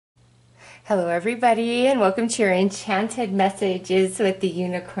Hello everybody, and welcome to your Enchanted Messages with the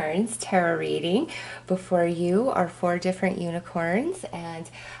Unicorns Tarot reading. Before you are 4 different unicorns, and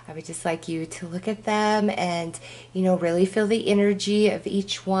I would just like you to look at them and, really feel the energy of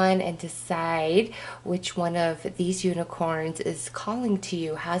each one and decide which one of these unicorns is calling to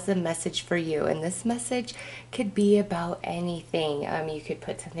you, has a message for you. And this message could be about anything. You could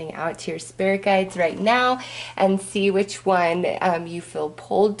put something out to your spirit guides right now and see which one you feel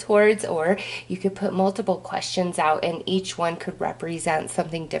pulled towards, or you could put multiple questions out and each one could represent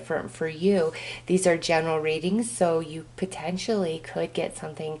something different for you. These are general readings, so you potentially could get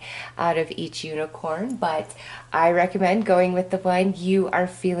something out of each unicorn, but I recommend going with the one you are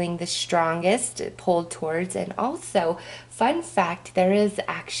feeling the strongest pulled towards. And also, fun fact, there is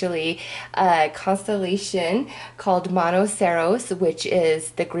actually a constellation called Monoceros, which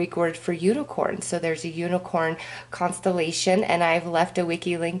is the Greek word for unicorn. So there's a unicorn constellation, and I've left a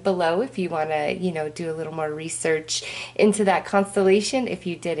wiki link below if you want to, do a little more research into that constellation if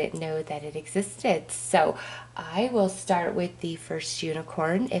you didn't know that it existed. So I will start with the first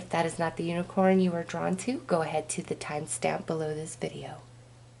unicorn. If that is not the unicorn you are drawn to, go ahead to the timestamp below this video.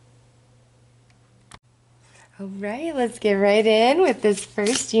 All right, let's get right in with this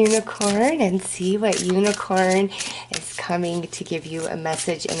first unicorn and see what unicorn is coming to give you a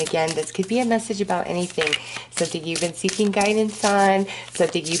message. And again, this could be a message about anything, something you've been seeking guidance on,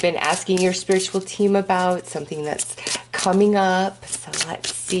 something you've been asking your spiritual team about, something that's coming up. So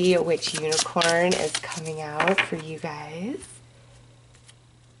let's see which unicorn is coming out for you guys.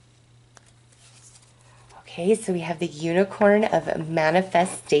 Okay, so we have the unicorn of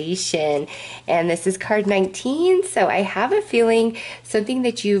manifestation, and this is card 19. So I have a feeling something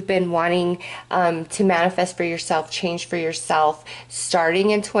that you've been wanting to manifest for yourself, change for yourself,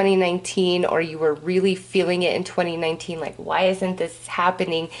 starting in 2019, or you were really feeling it in 2019, like, why isn't this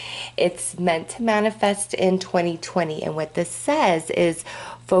happening? It's meant to manifest in 2020, and what this says is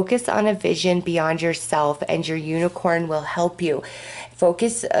focus on a vision beyond yourself and your unicorn will help you.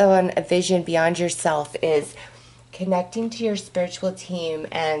 Focus on a vision beyond yourself is connecting to your spiritual team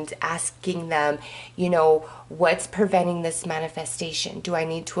and asking them, what's preventing this manifestation? Do I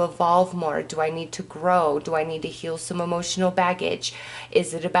need to evolve more? Do I need to grow? Do I need to heal some emotional baggage?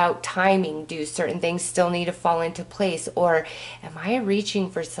 Is it about timing? Do certain things still need to fall into place? Or am I reaching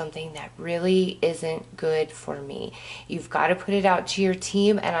for something that really isn't good for me? You've got to put it out to your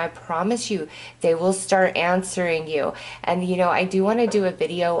team, and I promise you, they will start answering you. And, I do want to do a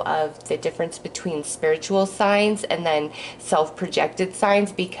video of the difference between spiritual signs and then self-projected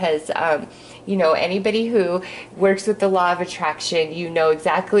signs, because anybody who works with the law of attraction, you know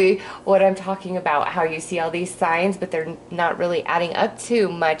exactly what I'm talking about, how you see all these signs but they're not really adding up to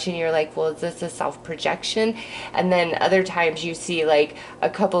much, and you're like, well, is this a self-projection? And then other times you see like a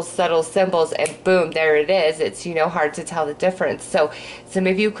couple subtle symbols and boom, there it is. It's hard to tell the difference. So some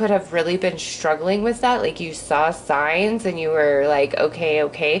of you could have really been struggling with that, like you saw signs and you were like,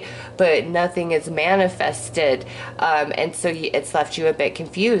 okay, but nothing is manifested, and so it's left you a bit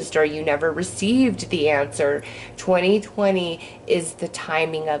confused, or you never received the answer. 2020 is the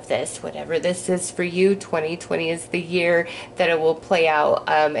timing of this. Whatever this is for you, 2020 is the year that it will play out,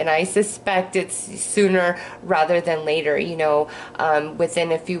 and I suspect it's sooner rather than later,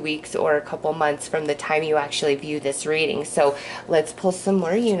 within a few weeks or a couple months from the time you actually view this reading. So let's pull some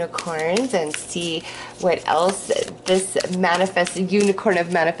more unicorns and see what else this unicorn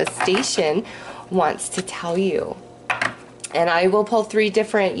of manifestation wants to tell you. And I will pull 3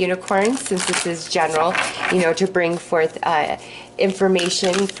 different unicorns since this is general, to bring forth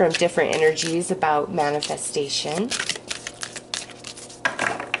information from different energies about manifestation.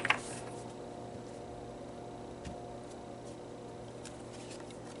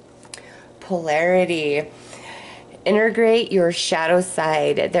 Polarity. Integrate your shadow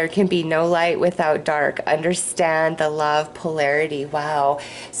side. There can be no light without dark. Understand the law of polarity. Wow.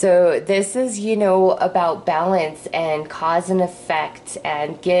 So this is, about balance and cause and effect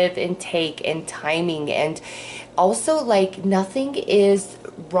and give and take and timing. And also, like, nothing is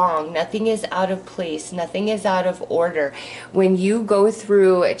wrong. Nothing is out of place. Nothing is out of order. When you go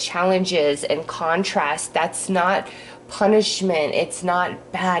through challenges and contrast, that's not punishment. It's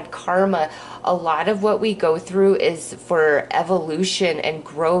not bad karma. A lot of what we go through is for evolution and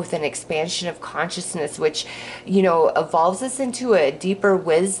growth and expansion of consciousness, which, evolves us into a deeper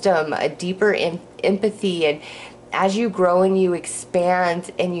wisdom, a deeper empathy. And as you grow and you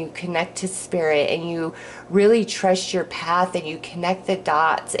expand and you connect to spirit and you really trust your path and you connect the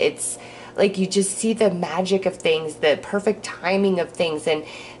dots, it's like you just see the magic of things, the perfect timing of things, and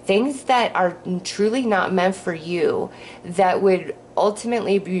things that are truly not meant for you that would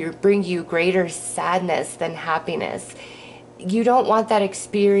ultimately bring you greater sadness than happiness. You don't want that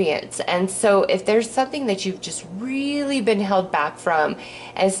experience. And so if there's something that you've just really been held back from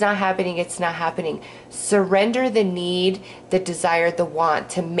and it's not happening, it's not happening. Surrender the need, the desire, the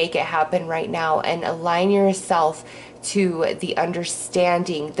want to make it happen right now, and align yourself to the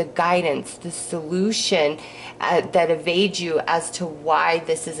understanding, the guidance, the solution that evades you as to why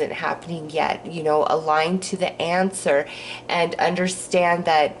this isn't happening yet. You know, align to the answer and understand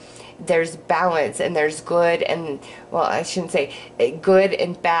that there's balance and there's good and, well, I shouldn't say good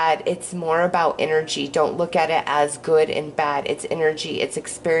and bad. It's more about energy. Don't look at it as good and bad. It's energy, it's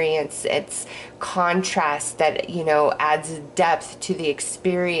experience, it's contrast that, you know, adds depth to the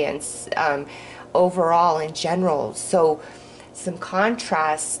experience overall in general. So some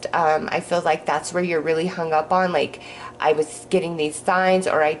contrast, I feel like that's where you're really hung up on. Like, I was getting these signs,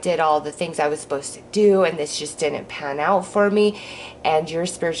 or I did all the things I was supposed to do, and this just didn't pan out for me. And your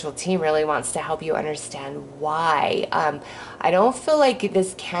spiritual team really wants to help you understand why. I don't feel like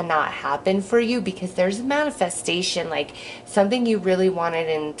this cannot happen for you, because there's a manifestation, like something you really wanted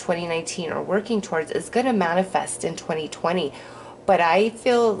in 2019 or working towards is going to manifest in 2020. But I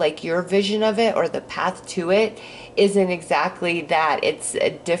feel like your vision of it, or the path to it, isn't exactly that. It's a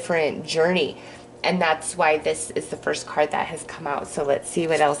different journey. And that's why this is the first card that has come out. So let's see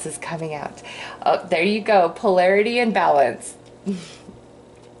what else is coming out. Oh, there you go. Polarity and balance.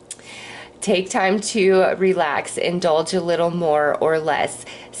 Take time to relax, indulge a little more or less,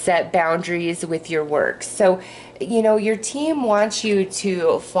 set boundaries with your work. So, you know, your team wants you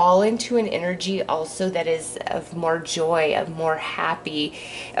to fall into an energy also that is of more joy, of more happy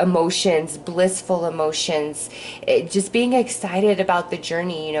emotions, blissful emotions, just being excited about the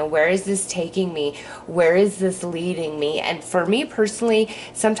journey. You know, where is this taking me? Where is this leading me? And for me personally,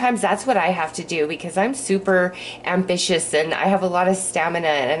 sometimes that's what I have to do, because I'm super ambitious and I have a lot of stamina,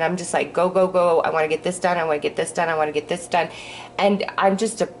 and I'm just like, go, go, go. I want to get this done. I want to get this done. I want to get this done. And I'm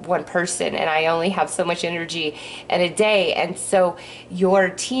just one person, and I only have so much energy in a day. And so your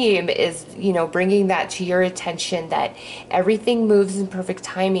team is, you know, bringing that to your attention, that everything moves in perfect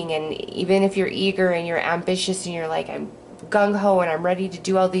timing. And even if you're eager and you're ambitious and you're like, I'm gung-ho and I'm ready to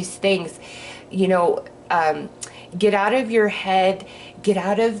do all these things, you know, get out of your head, get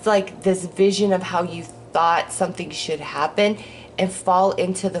out of like this vision of how you thought something should happen, and fall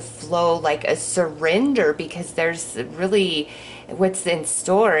into the flow, like a surrender, because there's really, what's in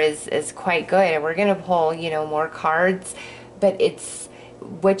store is quite good. And we're going to pull, you know, more cards, but it's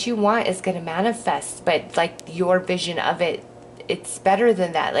what you want is going to manifest. But like your vision of it, it's better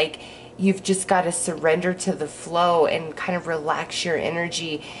than that. Like, you've just got to surrender to the flow and kind of relax your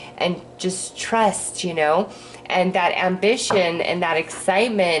energy and just trust, you know. And that ambition and that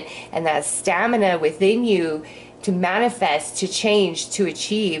excitement and that stamina within you to manifest, to change, to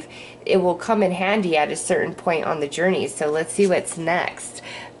achieve, it will come in handy at a certain point on the journey. So let's see what's next.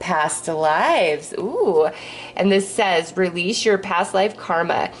 Past lives. Ooh. And this says, release your past life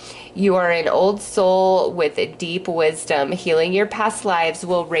karma. You are an old soul with a deep wisdom. Healing your past lives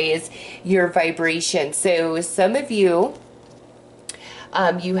will raise your vibration. So some of you,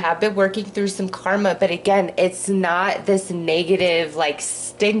 you have been working through some karma, but again, it's not this negative like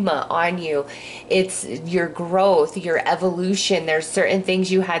stigma on you. It's your growth, your evolution. There's certain things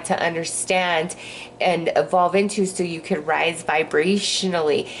you had to understand and evolve into so you could rise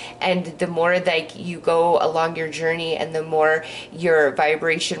vibrationally. And the more like you go along your journey, and the more your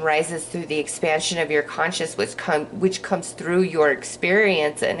vibration rises through the expansion of your conscious, which comes through your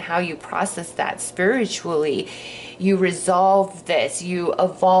experience and how you process that spiritually, you resolve this, you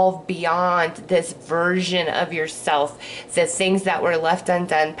evolve beyond this version of yourself, the things that were left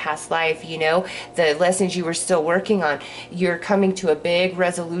undone past life, you know, the lessons you were still working on. You're coming to a big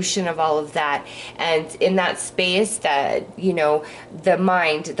resolution of all of that. And in that space, that, you know, the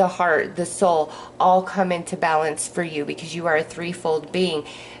mind, the heart, the soul all come into balance for you, because you are a threefold being.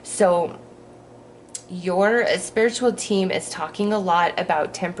 So your spiritual team is talking a lot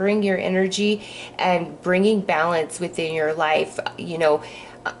about tempering your energy and bringing balance within your life. You know,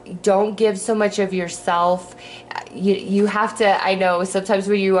 don't give so much of yourself. You have to, I know sometimes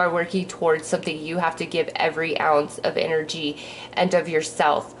when you are working towards something, you have to give every ounce of energy and of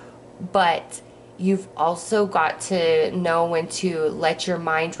yourself. But you've also got to know when to let your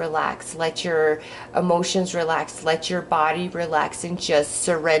mind relax, let your emotions relax, let your body relax, and just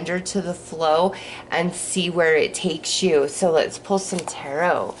surrender to the flow and see where it takes you. So let's pull some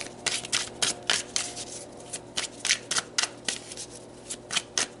tarot.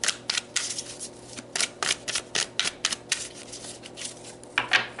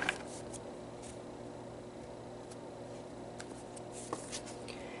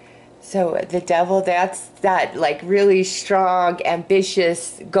 So the devil, that's that like really strong,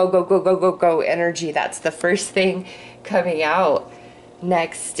 ambitious, go, go, go, go, go, go energy. That's the first thing coming out.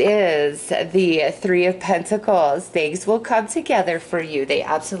 Next is the Three of Pentacles. Things will come together for you. They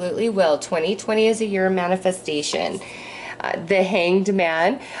absolutely will. 2020 is a year of manifestation. The Hanged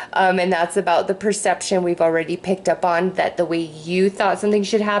Man, and that's about the perception we've already picked up on, that the way you thought something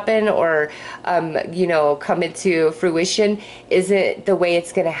should happen or you know, come into fruition isn't the way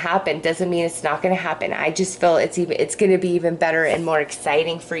it's going to happen. Doesn't mean it's not going to happen. I just feel it's going to be even better and more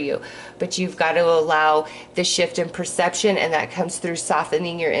exciting for you, but you've got to allow the shift in perception, and that comes through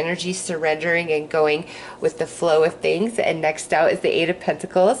softening your energy, surrendering, and going with the flow of things. And next out is the Eight of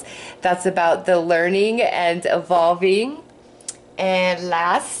Pentacles. That's about the learning and evolving. And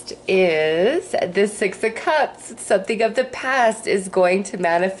last is the Six of Cups. Something of the past is going to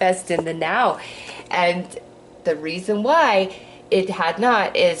manifest in the now. And the reason why it had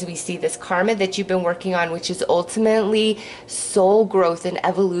not is we see this karma that you've been working on, which is ultimately soul growth and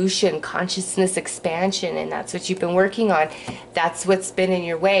evolution, consciousness expansion, and that's what you've been working on. That's what's been in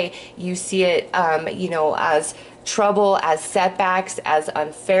your way. You see it, you know, as trouble, as setbacks, as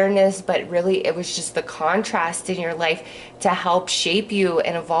unfairness, but really it was just the contrast in your life to help shape you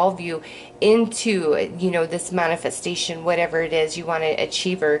and evolve you into, you know, this manifestation, whatever it is you want to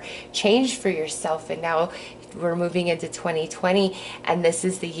achieve or change for yourself. And now we're moving into 2020, and this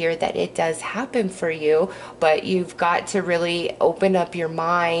is the year that it does happen for you, but you've got to really open up your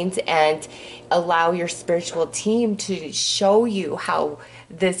mind and allow your spiritual team to show you how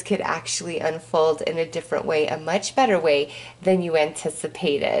this could actually unfold in a different way, a much better way than you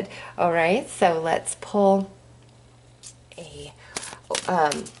anticipated. All right, so let's pull a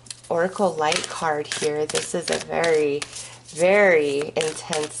Oracle Light card here. This is a very, very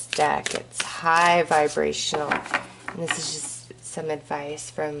intense deck. It's high vibrational. And this is just some advice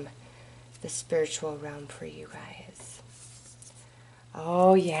from the spiritual realm for you guys.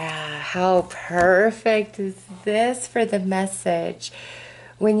 Oh yeah, how perfect is this for the message?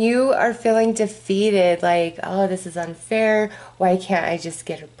 When you are feeling defeated, like, oh, this is unfair, why can't I just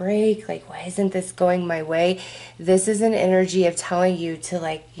get a break? Like, why isn't this going my way? This is an energy of telling you to,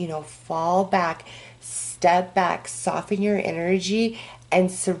 like, you know, fall back, step back, soften your energy, and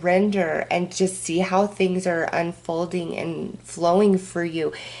surrender, and just see how things are unfolding and flowing for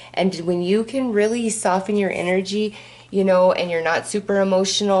you. And when you can really soften your energy, you know, and you're not super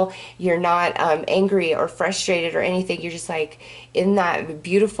emotional, you're not angry or frustrated or anything, you're just like in that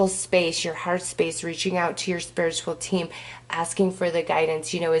beautiful space, your heart space, reaching out to your spiritual team, asking for the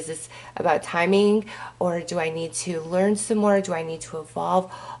guidance. You know, is this about timing, or do I need to learn some more? Do I need to evolve?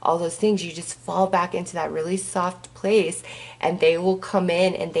 All those things. You just fall back into that really soft place, and they will come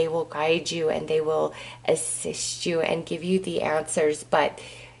in and they will guide you and they will assist you and give you the answers. But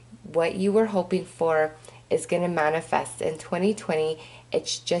what you were hoping for is going to manifest in 2020.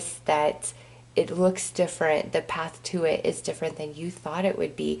 It's just that it looks different. The path to it is different than you thought it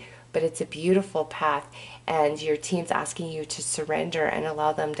would be, but it's a beautiful path, and your team's asking you to surrender and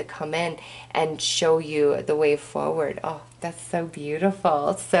allow them to come in and show you the way forward. Oh, that's so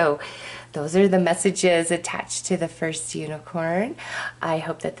beautiful. So those are the messages attached to the first unicorn. I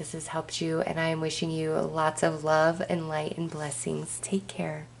hope that this has helped you, and I am wishing you lots of love and light and blessings. Take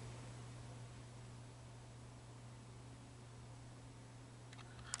care.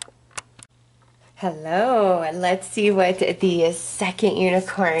 Hello, let's see what the second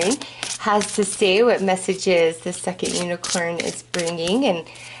unicorn has to say, what messages the second unicorn is bringing. And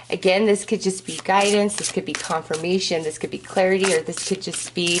again, this could just be guidance, this could be confirmation, this could be clarity, or this could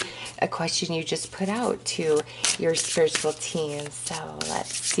just be a question you just put out to your spiritual team. So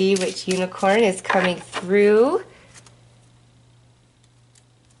let's see which unicorn is coming through.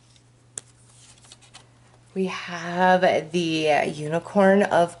 We have the unicorn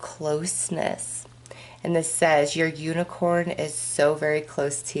of closeness. And this says, your unicorn is so very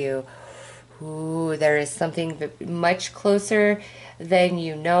close to you. Ooh, there is something much closer than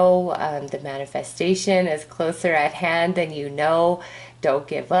you know. The manifestation is closer at hand than you know. Don't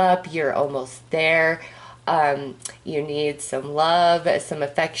give up. You're almost there. You need some love, some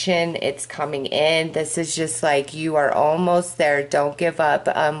affection. It's coming in. This is just like you are almost there. Don't give up.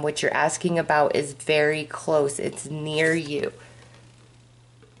 What you're asking about is very close. It's near you.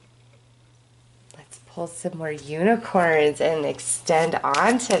 Pull some more unicorns and extend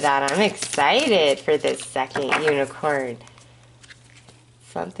onto that. I'm excited for this second unicorn.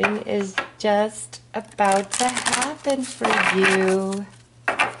 Something is just about to happen for you.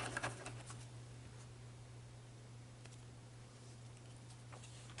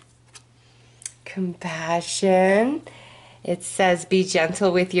 Compassion. It says, be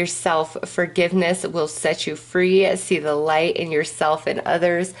gentle with yourself. Forgiveness will set you free. See the light in yourself and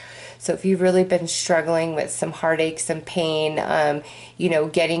others. So if you've really been struggling with some heartache, some pain,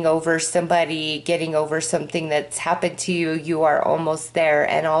 getting over somebody, getting over something that's happened to you, you are almost there.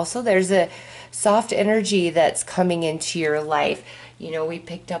 And also there's a soft energy that's coming into your life. We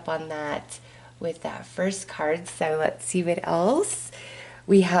picked up on that with that first card. So let's see what else.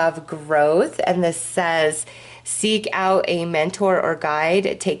 We have growth, and this says, seek out a mentor or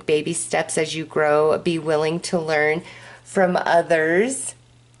guide. Take baby steps as you grow. Be willing to learn from others.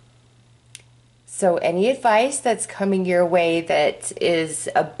 So any advice that's coming your way that is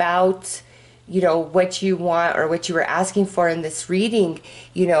about, what you want or what you were asking for in this reading,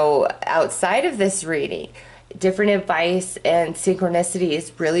 outside of this reading, different advice and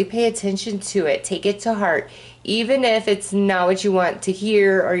synchronicities, really pay attention to it. Take it to heart. Even if it's not what you want to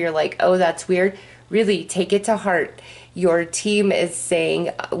hear or you're like, oh, that's weird, really take it to heart. Your team is saying,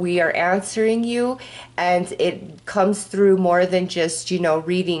 we are answering you, and it comes through more than just,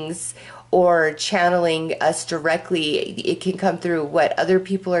 readings or channeling us directly. It can come through what other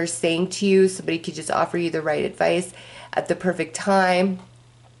people are saying to you. Somebody could just offer you the right advice at the perfect time.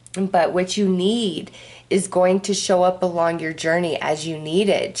 But what you need is going to show up along your journey as you need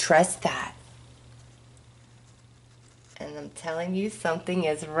it. Trust that. And I'm telling you, something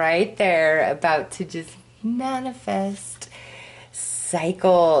is right there about to just manifest.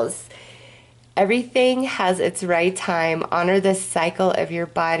 Cycles. Everything has its right time. Honor the cycle of your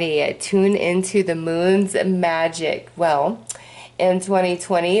body. Tune into the moon's magic. Well, in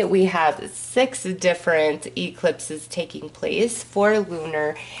 2020, we have 6 different eclipses taking place, 4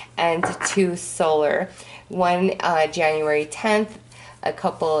 lunar and 2 solar. One January 10th, a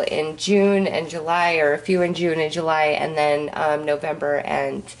couple in June and July, or a few in June and July, and then November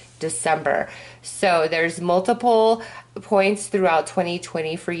and December. So there's multiple points throughout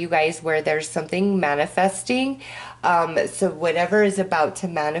 2020 for you guys where there's something manifesting. So whatever is about to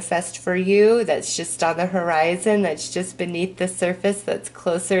manifest for you, that's just on the horizon, that's just beneath the surface, that's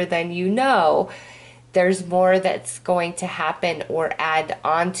closer than you know, there's more that's going to happen or add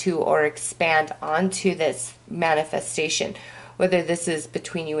onto or expand onto this manifestation. Whether this is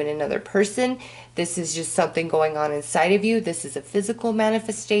between you and another person, this is just something going on inside of you, this is a physical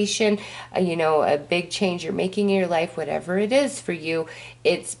manifestation, a big change you're making in your life, whatever it is for you,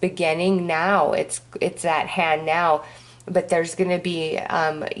 it's beginning now, it's at hand now. But there's going to be,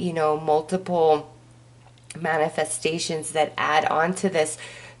 multiple manifestations that add on to this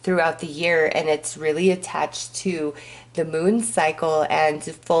throughout the year, and it's really attached to the moon cycle, and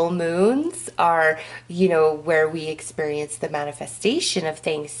full moons are, where we experience the manifestation of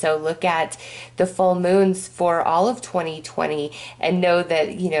things. So look at the full moons for all of 2020 and know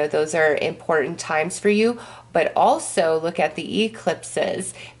that, those are important times for you. But also look at the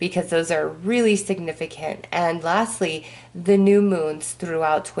eclipses, because those are really significant. And lastly, the new moons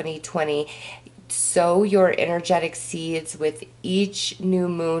throughout 2020. Sow your energetic seeds with each new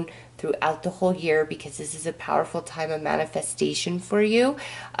moon throughout the whole year, because this is a powerful time of manifestation for you.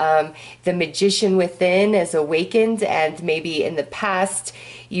 The magician within is awakened, and maybe in the past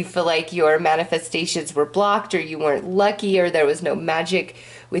you feel like your manifestations were blocked, or you weren't lucky, or there was no magic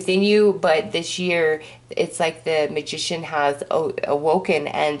within you. But this year it's like the magician has awoken,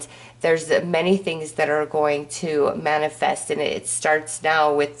 and there's many things that are going to manifest, and it starts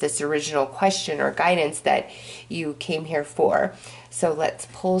now with this original question or guidance that you came here for. So let's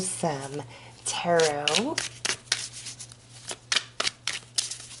pull some tarot.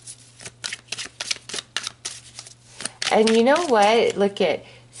 And you know what? Look at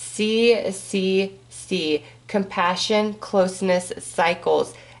C, compassion, closeness,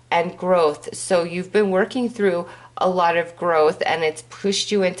 cycles, and growth. So you've been working through a lot of growth, and it's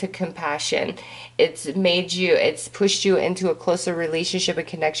pushed you into compassion. It's pushed you into a closer relationship and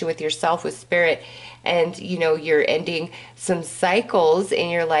connection with yourself, with spirit. And you're ending some cycles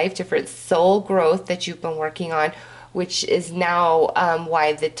in your life, different soul growth that you've been working on, which is now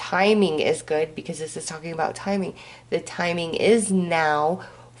why the timing is good, because this is talking about timing. The timing is now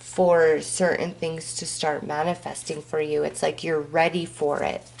for certain things to start manifesting for you. It's like you're ready for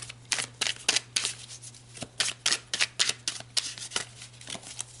it.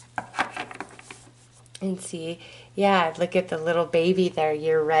 And see, yeah, look at the little baby there.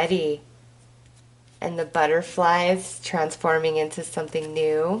 You're ready. And the butterflies transforming into something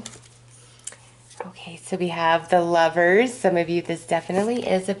new. Okay, so we have the lovers. Some of you, this definitely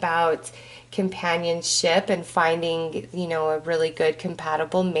is about companionship and finding, a really good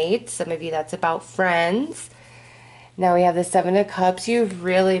compatible mate. Some of you, that's about friends. Now we have the Seven of Cups. You've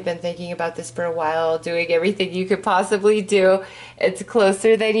really been thinking about this for a while, doing everything you could possibly do. It's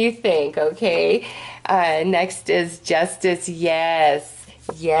closer than you think, okay? Next is Justice. Yes,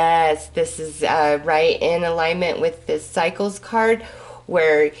 yes. This is right in alignment with this Cycles card,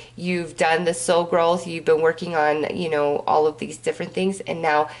 where you've done the soul growth, you've been working on, you know, all of these different things, and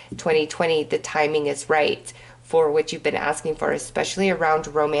now 2020, the timing is right for what you've been asking for, especially around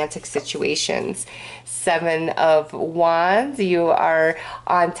romantic situations. Seven of Wands, you are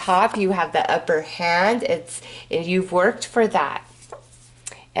on top, you have the upper hand, and you've worked for that.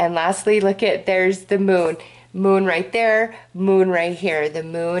 And lastly, look at, there's the moon. Moon right there, moon right here. The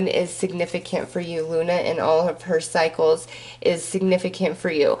moon is significant for you. Luna and all of her cycles is significant for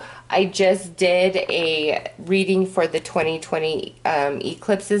you. I just did a reading for the 2020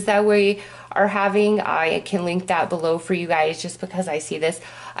 eclipses that we are having. I can link that below for you guys just because I see this.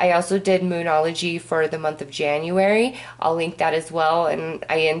 I also did Moonology for the month of January. I'll link that as well, and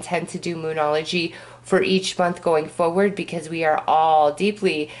I intend to do Moonology for each month going forward because we are all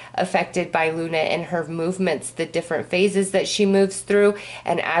deeply affected by Luna and her movements, the different phases that she moves through,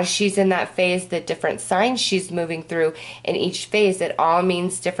 and as she's in that phase, the different signs she's moving through in each phase, it all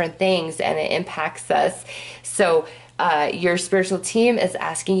means different things and it impacts us. So your spiritual team is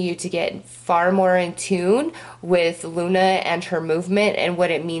asking you to get far more in tune with Luna and her movement and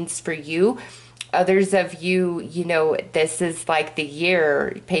what it means for you. Others of you, you know, this is like the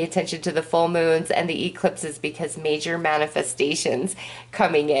year. Pay attention to the full moons and the eclipses because major manifestations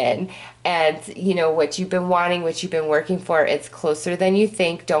coming in. And, you know, what you've been wanting, what you've been working for, it's closer than you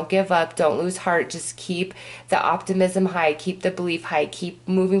think. Don't give up. Don't lose heart. Just keep the optimism high. Keep the belief high. Keep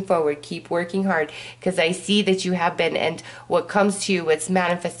moving forward. Keep working hard because I see that you have been. And what comes to you, what's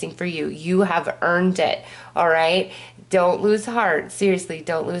manifesting for you, you have earned it. All right? Don't lose heart. Seriously,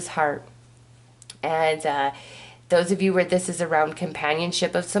 don't lose heart. And those of you where this is around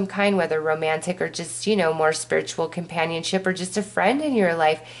companionship of some kind, whether romantic or just, you know, more spiritual companionship or just a friend in your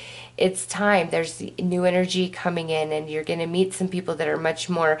life, it's time. There's new energy coming in and you're going to meet some people that are much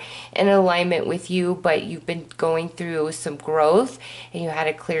more in alignment with you, but you've been going through some growth and you had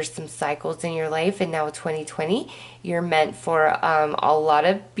to clear some cycles in your life. And now 2020, you're meant for a lot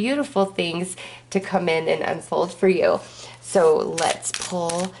of beautiful things to come in and unfold for you. So let's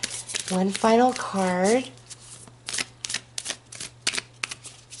pull one final card.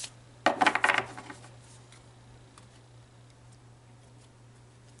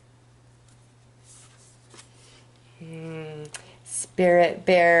 Spirit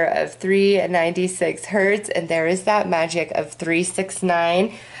Bear of 396 hertz, and there is that magic of 369.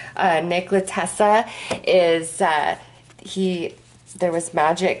 Nick Latessa is there was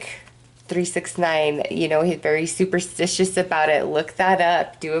magic 369, you know, he's very superstitious about it. Look that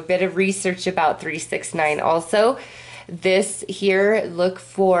up. Do a bit of research about 369. Also, this here, look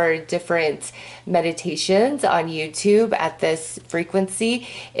for different meditations on YouTube at this frequency.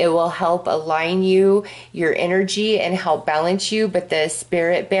 It will help align you, your energy, and help balance you. But the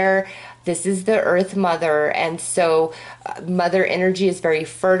Spirit Bear, this is the Earth Mother, and so Mother energy is very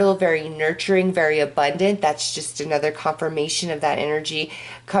fertile, very nurturing, very abundant. That's just another confirmation of that energy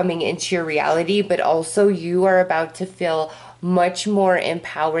coming into your reality. But also you are about to feel much more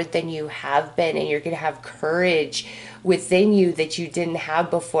empowered than you have been, and you're going to have courage within you that you didn't have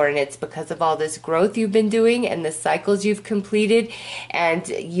before, and it's because of all this growth you've been doing and the cycles you've completed. And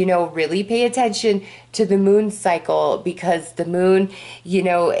you know, really pay attention to the moon cycle, because the moon, you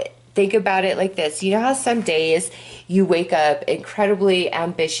know, think about it like this. You know how some days you wake up incredibly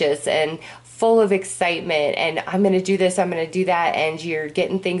ambitious and full of excitement and I'm going to do this, I'm going to do that, and you're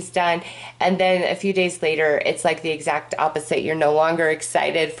getting things done. And then a few days later, it's like the exact opposite. You're no longer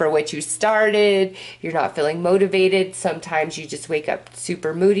excited for what you started. You're not feeling motivated. Sometimes you just wake up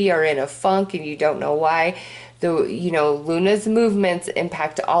super moody or in a funk and you don't know why. You know, Luna's movements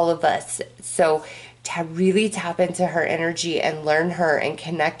impact all of us. So to really tap into her energy and learn her and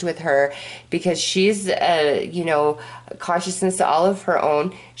connect with her, because she's you know, consciousness all of her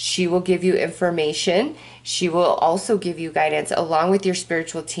own. She will give you information. She will also give you guidance along with your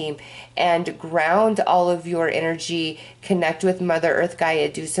spiritual team, and ground all of your energy. Connect with Mother Earth Gaia.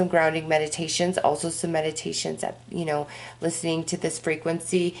 Do some grounding meditations, also some meditations at, you know, listening to this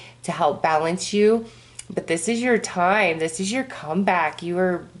frequency to help balance you. But this is your time. This is your comeback. You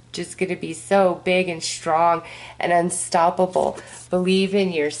are just going to be so big and strong and unstoppable. Believe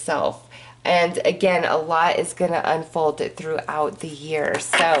in yourself. And again, a lot is going to unfold throughout the year.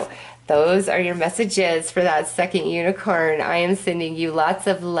 So those are your messages for that second unicorn. I am sending you lots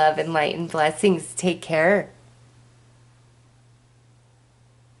of love and light and blessings. Take care.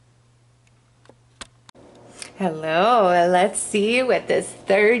 Hello, let's see what this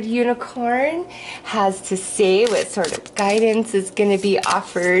third unicorn has to say, what sort of guidance is going to be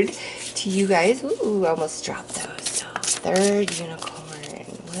offered to you guys. Ooh, almost dropped those. So, third unicorn,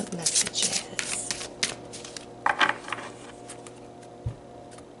 what messages?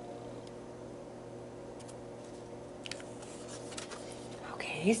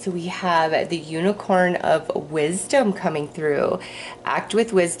 Okay, so we have the unicorn of wisdom coming through. Act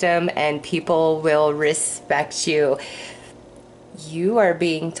with wisdom and people will respect you. You are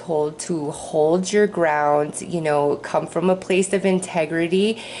being told to hold your ground, you know, come from a place of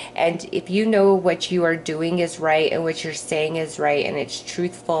integrity. And if you know what you are doing is right and what you're saying is right and it's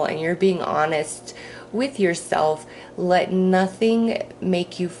truthful and you're being honest with yourself, let nothing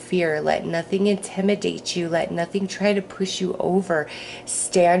make you fear. Let nothing intimidate you. Let nothing try to push you over.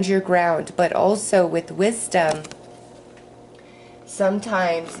 Stand your ground. But also with wisdom,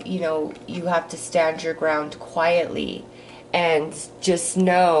 sometimes, you know, you have to stand your ground quietly and just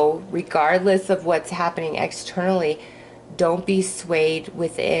know, regardless of what's happening externally, don't be swayed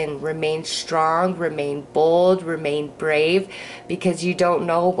within. Remain strong, remain bold, remain brave, because you don't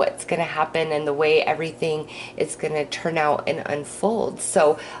know what's going to happen and the way everything is going to turn out and unfold.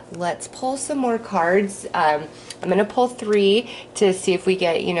 So let's pull some more cards. I'm going to pull 3 to see if we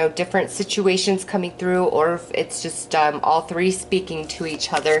get, you know, different situations coming through, or if it's just all 3 speaking to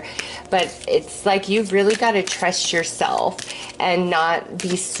each other. But it's like you've really got to trust yourself and not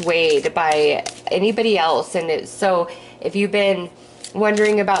be swayed by anybody else. And so if you've been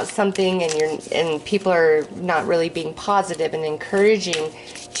wondering about something and people are not really being positive and encouraging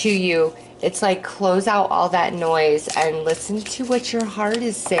to you, it's like close out all that noise and listen to what your heart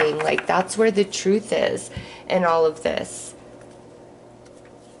is saying. Like that's where the truth is in all of this.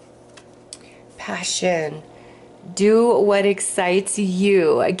 Passion. Do what excites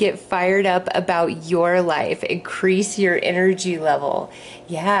you. Get fired up about your life. Increase your energy level.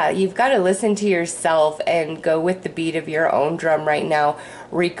 Yeah, you've got to listen to yourself and go with the beat of your own drum right now,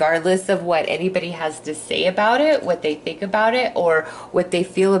 regardless of what anybody has to say about it, what they think about it, or what they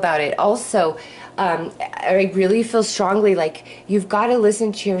feel about it. Also, I really feel strongly like you've got to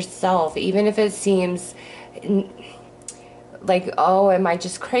listen to yourself, even if it seems like, oh, am I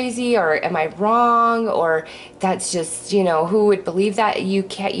just crazy, or am I wrong, or that's just, you know, who would believe that?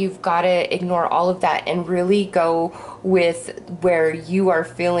 You've got to ignore all of that and really go with where you are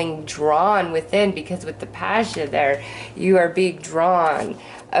feeling drawn within, because with the passion there, you are being drawn.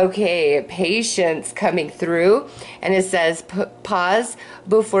 Okay, patience coming through, and it says pause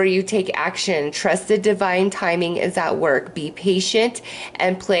before you take action. Trust the divine timing is at work. Be patient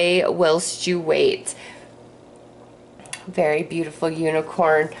and play whilst you wait. Very beautiful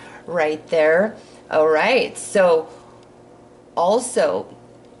unicorn right there. All right, so also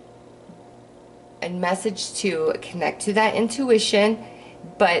a message to connect to that intuition,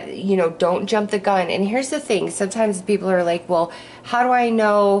 but you know, don't jump the gun. And here's the thing, sometimes people are like, well, how do I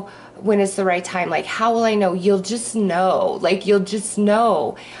know when it's the right time? Like, how will I know? You'll just know. Like, you'll just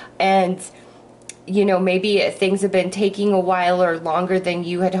know. And you know, maybe things have been taking a while or longer than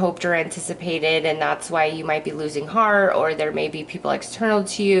you had hoped or anticipated, and that's why you might be losing heart, or there may be people external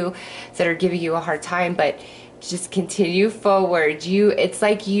to you that are giving you a hard time, but just continue forward. It's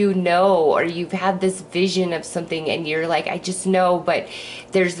like, you know, or you've had this vision of something and you're like, I just know, but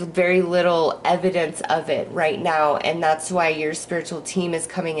there's very little evidence of it right now. And that's why your spiritual team is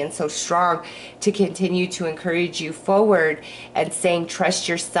coming in so strong to continue to encourage you forward and saying, trust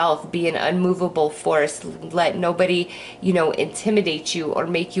yourself, be an unmovable force. Let nobody, you know, intimidate you or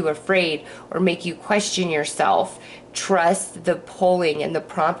make you afraid or make you question yourself. Trust the pulling and the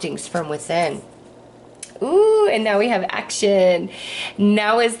promptings from within. Ooh, and now we have action.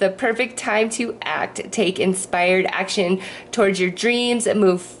 Now is the perfect time to act. Take inspired action towards your dreams and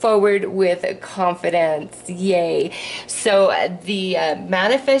move forward with confidence. Yay. So the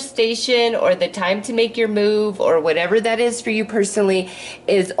manifestation, or the time to make your move, or whatever that is for you personally,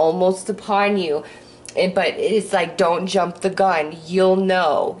 is almost upon you. But it's like, don't jump the gun. You'll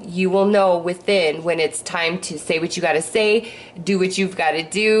know. You will know within when it's time to say what you got to say, do what you've got to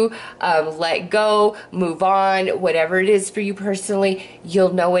do, let go, move on, whatever it is for you personally,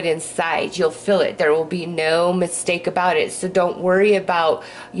 you'll know it inside. You'll feel it. There will be no mistake about it. So don't worry about,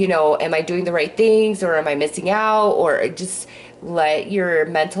 you know, am I doing the right things, or am I missing out, or just let your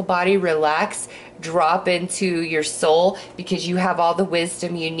mental body relax. Drop into your soul, because you have all the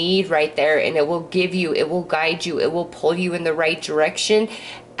wisdom you need right there, and it will give you, it will guide you, it will pull you in the right direction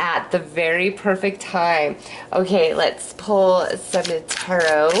at the very perfect time. Okay, let's pull some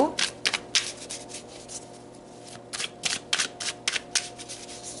tarot.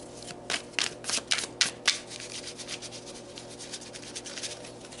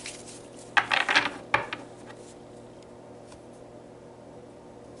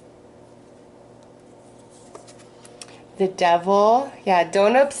 The devil. Yeah,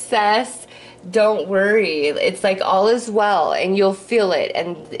 don't obsess. Don't worry. It's like all is well and you'll feel it.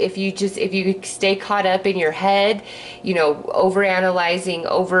 And if you stay caught up in your head, you know, overanalyzing,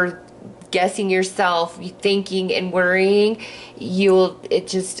 over guessing yourself, thinking and worrying,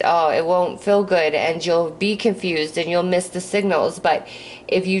 it won't feel good and you'll be confused and you'll miss the signals. But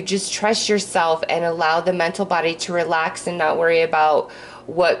if you just trust yourself and allow the mental body to relax and not worry about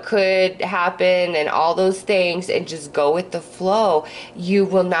what could happen and all those things and just go with the flow, you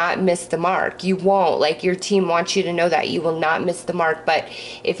will not miss the mark. You won't. Like, your team wants you to know that you will not miss the mark. But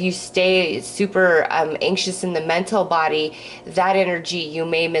if you stay super anxious in the mental body, that energy, you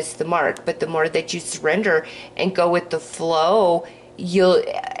may miss the mark. But the more that you surrender and go with the flow,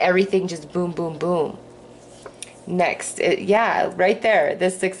 everything just boom, boom, boom. Next, yeah, right there,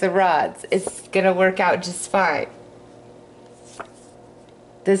 the Six of Rods. It's gonna work out just fine.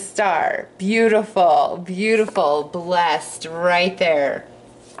 The Star, beautiful, beautiful, blessed, right there.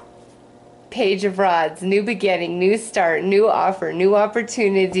 Page of Rods, new beginning, new start, new offer, new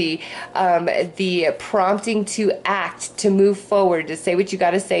opportunity, the prompting to act, to move forward, to say what you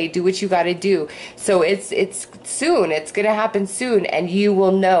got to say, do what you got to do. So it's soon, it's going to happen soon, and you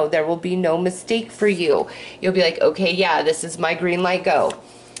will know. There will be no mistake for you. You'll be like, okay, yeah, this is my green light, go.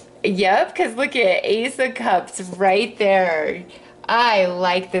 Yep, because look at Ace of Cups right there. I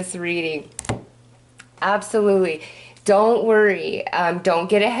like this reading. Absolutely. Don't worry. Don't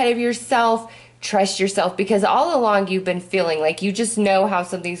get ahead of yourself. Trust yourself, because all along you've been feeling like you just know how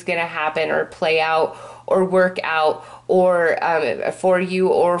something's going to happen or play out or work out, or for you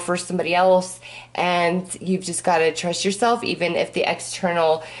or for somebody else. And you've just got to trust yourself, even if the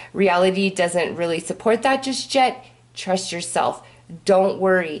external reality doesn't really support that just yet. Trust yourself. Don't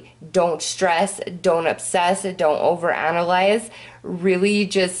worry, don't stress, don't obsess, don't overanalyze. Really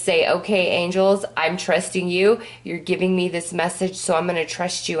just say, okay, angels, I'm trusting you. You're giving me this message, so I'm going to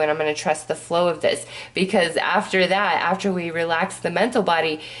trust you and I'm going to trust the flow of this. Because after that, after we relax the mental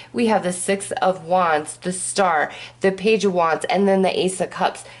body, we have the Six of Wands, the Star, the Page of Wands, and then the Ace of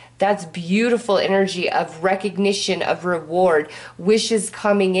Cups. That's beautiful energy of recognition, of reward, wishes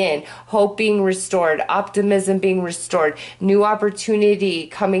coming in, hope being restored, optimism being restored, new opportunity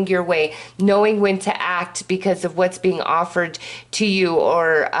coming your way, knowing when to act because of what's being offered to you,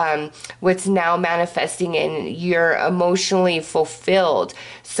 or what's now manifesting, and you're emotionally fulfilled.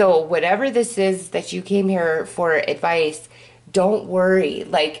 So whatever this is that you came here for advice, don't worry.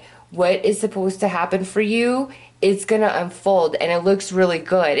 Like, what is supposed to happen for you, it's going to unfold, and it looks really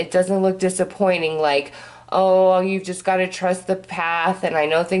good. It doesn't look disappointing like, oh, you've just got to trust the path and I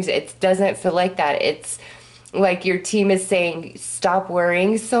know things. It doesn't feel like that. It's like your team is saying, stop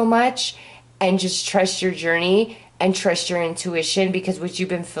worrying so much and just trust your journey and trust your intuition, because what you've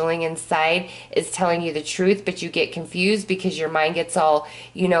been feeling inside is telling you the truth, but you get confused because your mind gets all,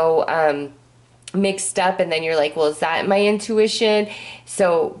 mixed up, and then you're like, well, is that my intuition?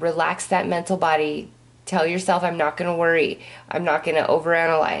 So relax that mental body. Tell yourself, I'm not going to worry. I'm not going to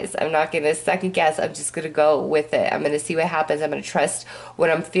overanalyze. I'm not going to second guess. I'm just going to go with it. I'm going to see what happens. I'm going to trust what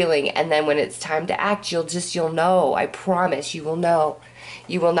I'm feeling. And then when it's time to act, you'll know. I promise you will know.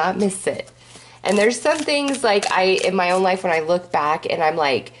 You will not miss it. And there's some things like in my own life when I look back and I'm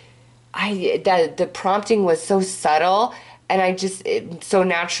like, the prompting was so subtle, and I just so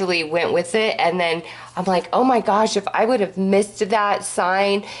naturally went with it. And then I'm like, oh my gosh, if I would have missed that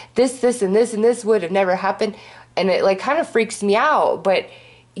sign, this, and this would have never happened. And it like kind of freaks me out. But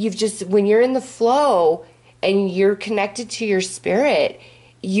when you're in the flow and you're connected to your spirit,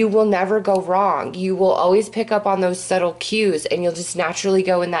 you will never go wrong. You will always pick up on those subtle cues and you'll just naturally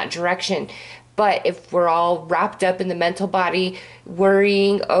go in that direction. But if we're all wrapped up in the mental body,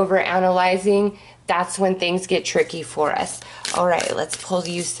 worrying, over analyzing, that's when things get tricky for us. All right, let's pull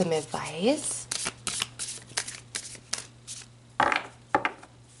you some advice.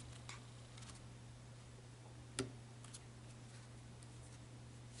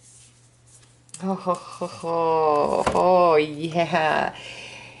 Oh, yeah.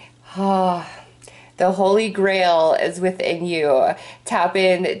 Oh, the Holy Grail is within you. Tap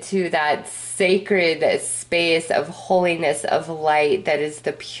into that sacred space of holiness, of light, that is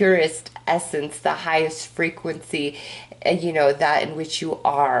the purest essence, the highest frequency, that in which you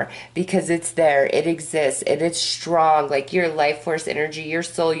are, because it's there, it exists, and it's strong, like your life force energy, your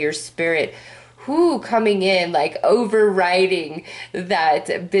soul, your spirit, coming in, like overriding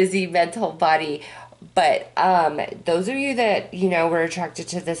that busy mental body. But those of you that, were attracted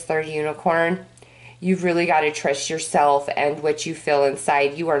to this third unicorn, you've really got to trust yourself and what you feel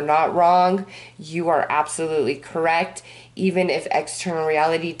inside. You are not wrong. You are absolutely correct. Even if external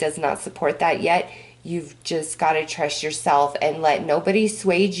reality does not support that yet, You've just got to trust yourself and let nobody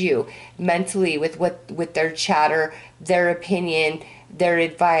sway you mentally with their chatter, their opinion, their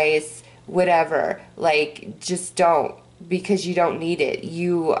advice, whatever. Like, just don't, because you don't need it.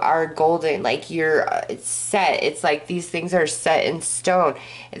 You are golden. Like, you're set. It's like these things are set in stone.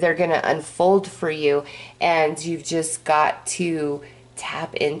 They're going to unfold for you, and you've just got to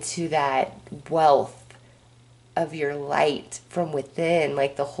tap into that wealth of your light from within,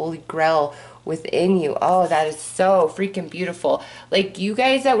 like the holy grail within you. Oh, that is so freaking beautiful. Like, you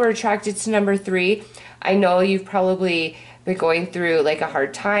guys that were attracted to number 3, I know you've probably been going through like a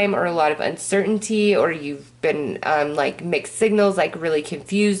hard time or a lot of uncertainty, or you've been like mixed signals, like really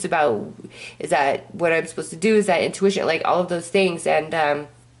confused about, is that what I'm supposed to do? Is that intuition? Like all of those things. And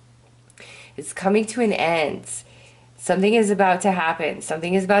it's coming to an end. Something is about to happen.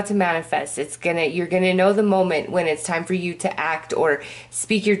 Something is about to manifest. You're gonna know the moment when it's time for you to act or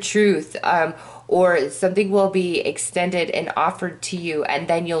speak your truth, or something will be extended and offered to you, and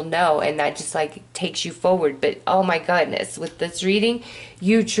then you'll know, and that just like takes you forward. But oh my goodness, with this reading,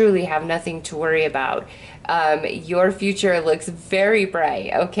 you truly have nothing to worry about. Your future looks very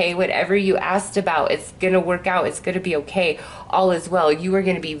bright, okay? Whatever you asked about, it's gonna work out. It's gonna be okay. All is well. You are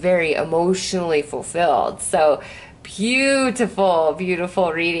gonna be very emotionally fulfilled. So beautiful,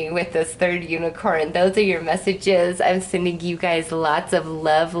 beautiful reading with this 3rd unicorn. Those are your messages. I'm sending you guys lots of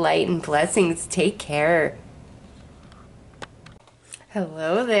love, light, and blessings. Take care.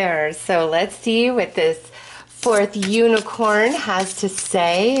 Hello there. So let's see what this 4th unicorn has to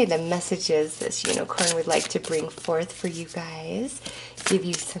say. The messages this unicorn would like to bring forth for you guys. Give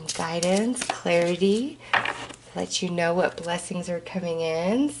you some guidance, clarity, let you know what blessings are coming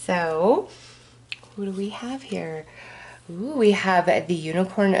in. So who do we have here? Ooh, we have the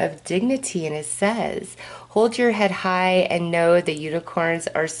unicorn of dignity, and it says, hold your head high and know the unicorns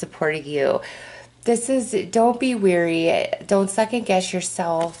are supporting you. This is, don't be weary. Don't second guess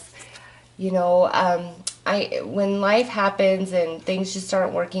yourself. You know, when life happens and things just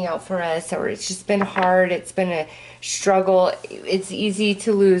aren't working out for us, or it's just been hard, it's been a struggle, it's easy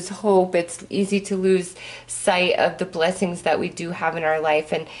to lose hope. It's easy to lose sight of the blessings that we do have in our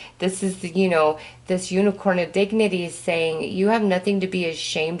life. And this is, this unicorn of dignity is saying you have nothing to be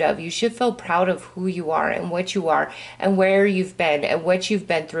ashamed of. You should feel proud of who you are and what you are and where you've been and what you've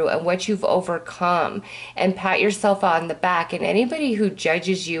been through and what you've overcome, and pat yourself on the back. And anybody who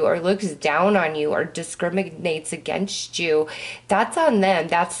judges you or looks down on you or discriminates against you, that's on them.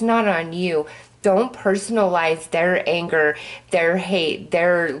 That's not on you. Don't personalize their anger, their hate,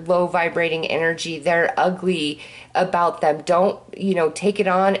 their low vibrating energy, their ugly about them. Don't, take it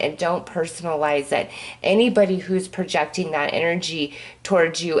on, and don't personalize it. Anybody who's projecting that energy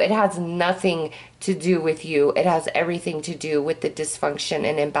towards you, it has nothing to do with you. It has everything to do with the dysfunction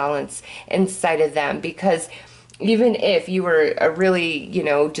and imbalance inside of them. Because even if you were a really,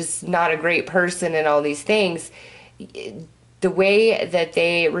 just not a great person and all these things, the way that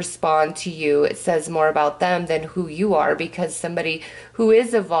they respond to you, it says more about them than who you are. Because somebody who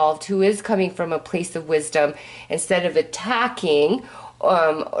is evolved, who is coming from a place of wisdom, instead of attacking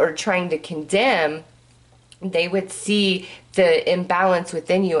or trying to condemn, they would see the imbalance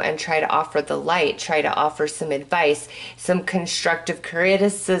within you and try to offer the light, try to offer some advice, some constructive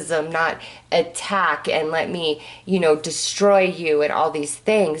criticism, not attack and let me, destroy you and all these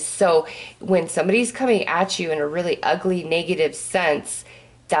things. So when somebody's coming at you in a really ugly, negative sense,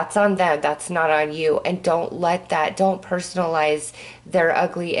 that's on them. That's not on you. And don't personalize their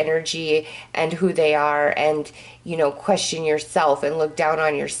ugly energy and who they are, and, question yourself and look down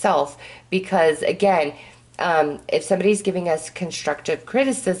on yourself. Because again, if somebody's giving us constructive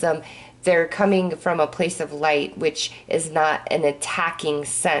criticism, they're coming from a place of light, which is not an attacking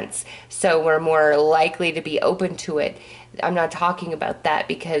sense. So we're more likely to be open to it. I'm not talking about that,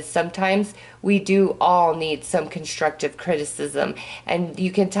 because sometimes we do all need some constructive criticism, and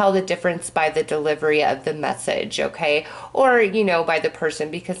you can tell the difference by the delivery of the message, okay? Or, by the person,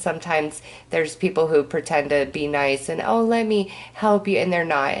 because sometimes there's people who pretend to be nice and, oh, let me help you, and they're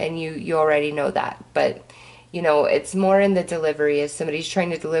not, and you already know that. But it's more in the delivery. If somebody's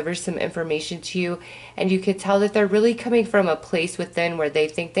trying to deliver some information to you, and you could tell that they're really coming from a place within where they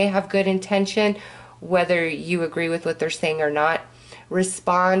think they have good intention, whether you agree with what they're saying or not,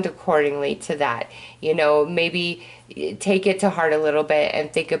 respond accordingly to that. Maybe take it to heart a little bit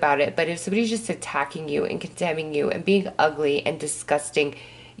and think about it. But if somebody's just attacking you and condemning you and being ugly and disgusting,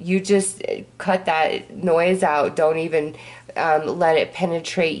 you just cut that noise out. Don't even let it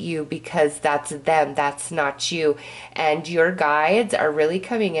penetrate you, because that's them, that's not you. And your guides are really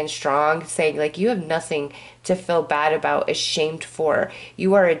coming in strong, saying like, you have nothing to feel bad about, ashamed for.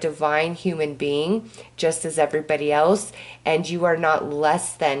 You are a divine human being, just as everybody else, and you are not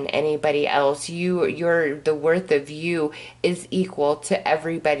less than anybody else. The worth of you is equal to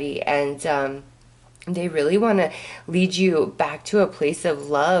everybody. And they really want to lead you back to a place of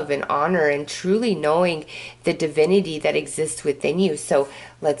love and honor and truly knowing the divinity that exists within you. So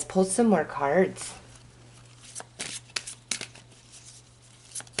let's pull some more cards.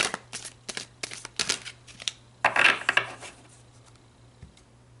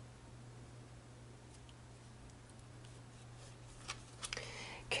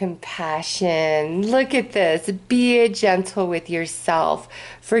 Compassion. Look at this. Be gentle with yourself.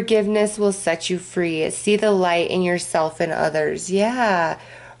 Forgiveness will set you free. See the light in yourself and others. Yeah,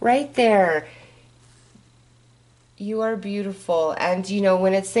 right there. You are beautiful. And you know,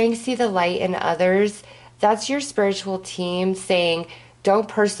 when it's saying see the light in others, that's your spiritual team saying, don't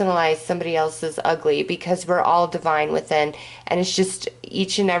personalize somebody else's ugly, because we're all divine within. And it's just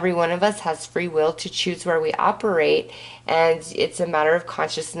each and every one of us has free will to choose where we operate. And it's a matter of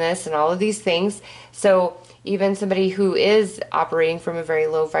consciousness and all of these things. So even somebody who is operating from a very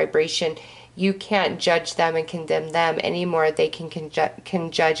low vibration, you can't judge them and condemn them anymore. They can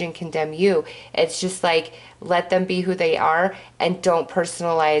judge and condemn you. It's just like, let them be who they are and don't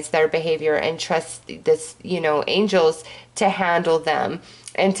personalize their behavior, and trust this, angels to handle them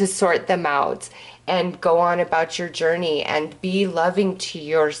and to sort them out, and go on about your journey and be loving to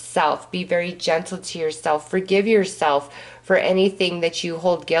yourself. Be very gentle to yourself. Forgive yourself for anything that you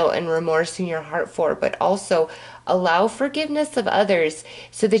hold guilt and remorse in your heart for, but also allow forgiveness of others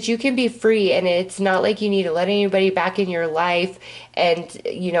so that you can be free. And it's not like you need to let anybody back in your life and,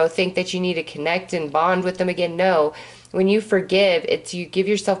 think that you need to connect and bond with them again. No. When you forgive, it's you give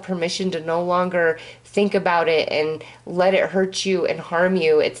yourself permission to no longer think about it and let it hurt you and harm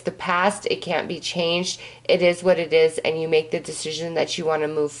you. It's the past. It can't be changed. It is what it is. And you make the decision that you want to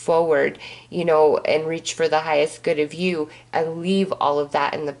move forward, and reach for the highest good of you and leave all of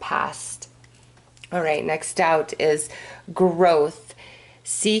that in the past. All right, next out is growth.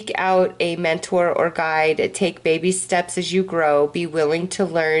 Seek out a mentor or guide. Take baby steps as you grow. Be willing to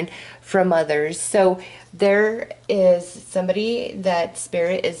learn from others. So there is somebody that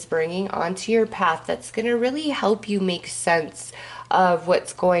Spirit is bringing onto your path that's going to really help you make sense of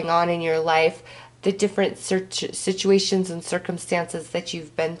what's going on in your life, the different situations and circumstances that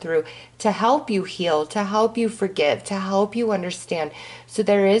you've been through, to help you heal, to help you forgive, to help you understand. So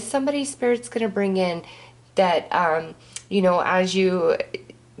there is somebody Spirit's going to bring in that, as you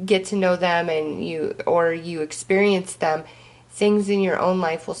get to know them and you experience them, things in your own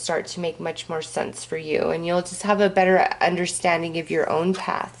life will start to make much more sense for you, and you'll just have a better understanding of your own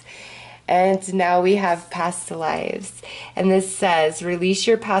path. And now we have past lives. And this says, release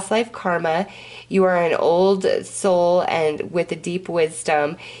your past life karma. You are an old soul and with a deep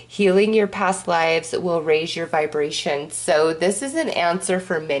wisdom. Healing your past lives will raise your vibration. So this is an answer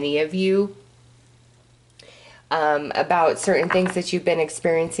for many of you about certain things that you've been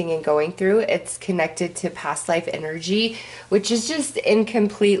experiencing and going through. It's connected to past life energy, which is just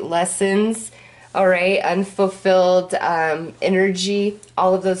incomplete lessons. All right, unfulfilled energy,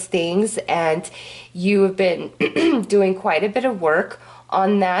 all of those things. And you have been doing quite a bit of work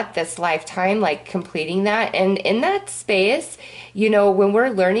on that this lifetime, like completing that. And in that space, when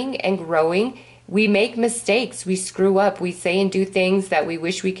we're learning and growing, we make mistakes, we screw up, we say and do things that we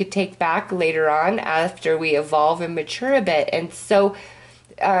wish we could take back later on after we evolve and mature a bit. And so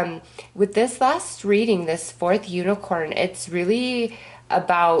with this last reading, this fourth unicorn, it's really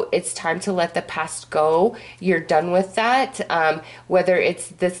about, it's time to let the past go. You're done with that. Whether it's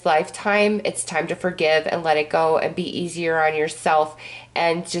this lifetime, it's time to forgive and let it go and be easier on yourself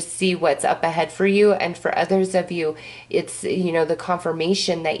and just see what's up ahead for you. And for others of you, it's, the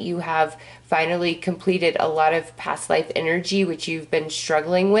confirmation that you have finally completed a lot of past life energy, which you've been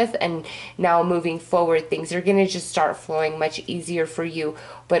struggling with. And now moving forward, things are going to just start flowing much easier for you.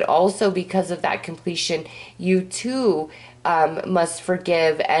 But also because of that completion, you too must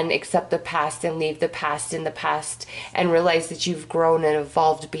forgive and accept the past and leave the past in the past and realize that you've grown and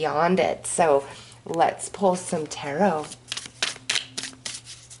evolved beyond it. So let's pull some tarot.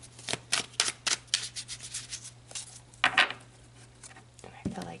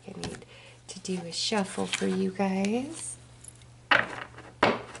 I feel like I need to do a shuffle for you guys.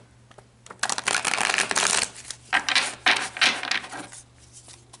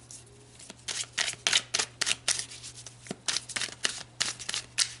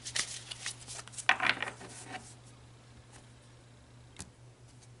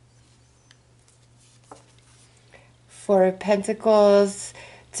 Four of Pentacles.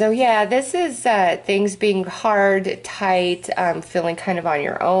 So yeah, this is things being hard, tight, feeling kind of on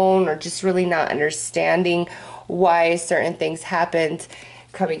your own, or just really not understanding why certain things happened.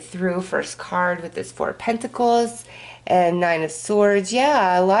 Coming through, first card with this Four of Pentacles and Nine of Swords.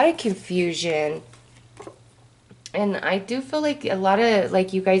 Yeah, a lot of confusion. And I do feel like a lot of,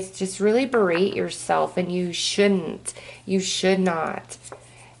 like, you guys just really berate yourself, and you shouldn't. You should not.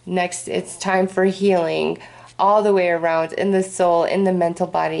 Next, it's time for healing all the way around, in the soul, in the mental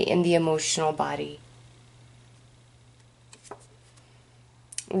body, in the emotional body.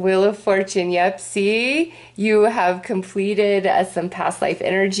 Wheel of Fortune, yep, see? You have completed some past life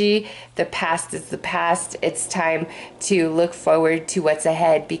energy. The past is the past. It's time to look forward to what's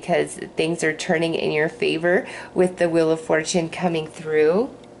ahead, because things are turning in your favor with the Wheel of Fortune coming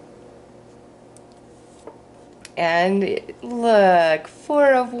through. And look,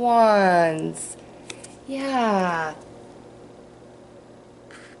 Four of Wands. Yeah.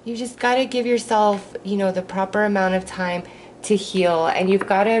 You just got to give yourself, you know, the proper amount of time to heal. And you've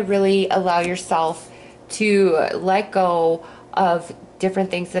got to really allow yourself to let go of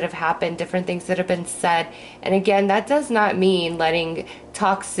different things that have happened, different things that have been said. And again, that does not mean letting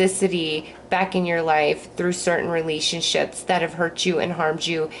toxicity back in your life through certain relationships that have hurt you and harmed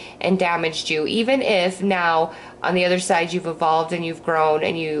you and damaged you. Even if now on the other side you've evolved and you've grown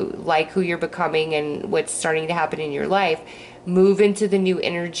and you like who you're becoming and what's starting to happen in your life, move into the new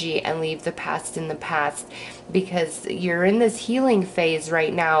energy and leave the past in the past, because you're in this healing phase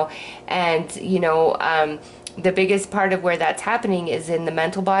right now. And you know, the biggest part of where that's happening is in the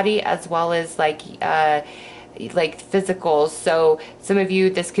mental body, as well as like physical. So some of you,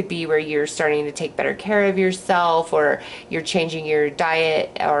 this could be where you're starting to take better care of yourself, or you're changing your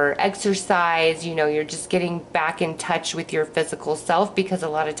diet or exercise. You know, you're just getting back in touch with your physical self, because a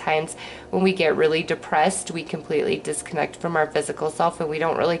lot of times when we get really depressed, we completely disconnect from our physical self and we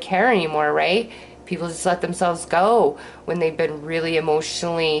don't really care anymore, right? People just let themselves go when they've been really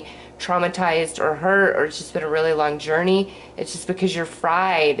emotionally traumatized or hurt, or it's just been a really long journey. It's just because you're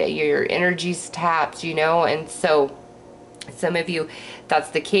fried, your energy's tapped, you know. And so some of you, that's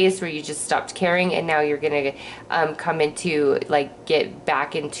the case, where you just stopped caring, and now you're gonna come into, like, get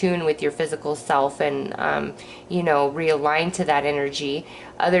back in tune with your physical self, and you know, realign to that energy.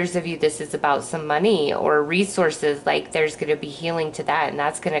 Others of you, this is about some money or resources. Like, there's gonna be healing to that, and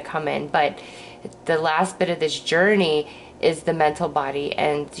that's gonna come in. But the last bit of this journey is the mental body,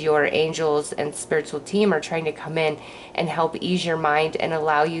 and your angels and spiritual team are trying to come in and help ease your mind and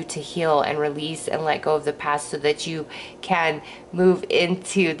allow you to heal and release and let go of the past, so that you can move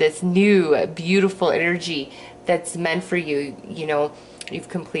into this new beautiful energy that's meant for you. You know, you've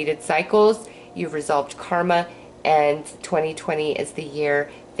completed cycles, you've resolved karma, and 2020 is the year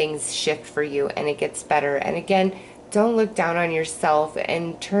things shift for you and it gets better. And again, don't look down on yourself,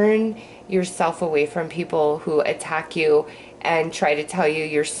 and turn yourself away from people who attack you and try to tell you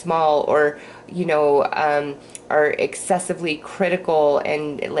you're small, or, you know, are excessively critical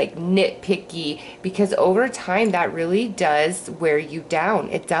and like nitpicky, because over time that really does wear you down.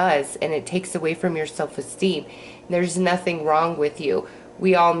 It does, and it takes away from your self-esteem. There's nothing wrong with you.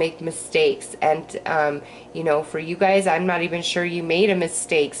 We all make mistakes, and you know, for you guys, I'm not even sure you made a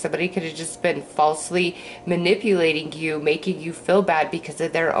mistake. Somebody could have just been falsely manipulating you, making you feel bad because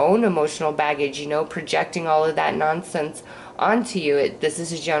of their own emotional baggage, you know, projecting all of that nonsense onto you. This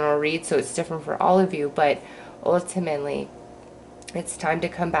is a general read, so it's different for all of you, but ultimately it's time to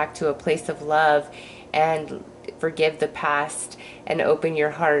come back to a place of love and forgive the past and open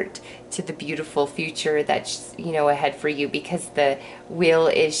your heart to the beautiful future that's, you know, ahead for you, because the wheel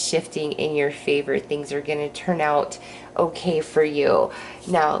is shifting in your favor. Things are going to turn out okay for you.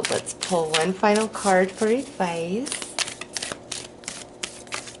 Now let's pull one final card for advice.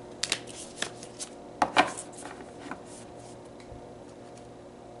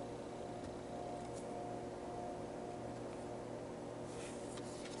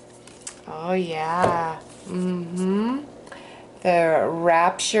 Oh yeah. The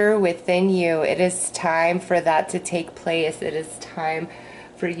rapture within you. It is time for that to take place. It is time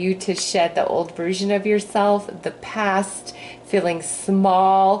for you to shed the old version of yourself, the past, feeling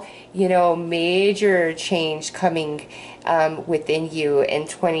small, you know, major change coming within you in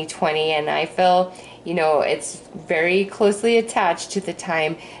 2020. And I feel, you know, it's very closely attached to the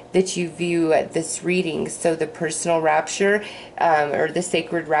time that you view this reading. So the personal rapture or the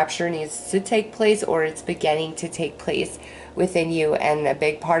sacred rapture needs to take place, or it's beginning to take place within you. And a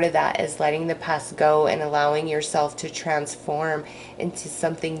big part of that is letting the past go and allowing yourself to transform into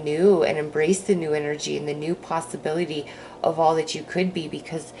something new and embrace the new energy and the new possibility of all that you could be,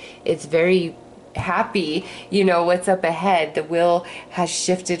 because it's very happy, you know, what's up ahead. The will has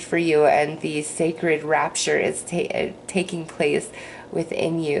shifted for you, and the sacred rapture is taking place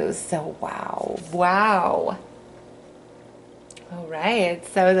within you. So, wow, wow. All right,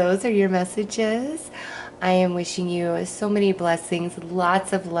 so those are your messages. I am wishing you so many blessings,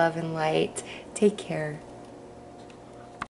 lots of love and light. Take care.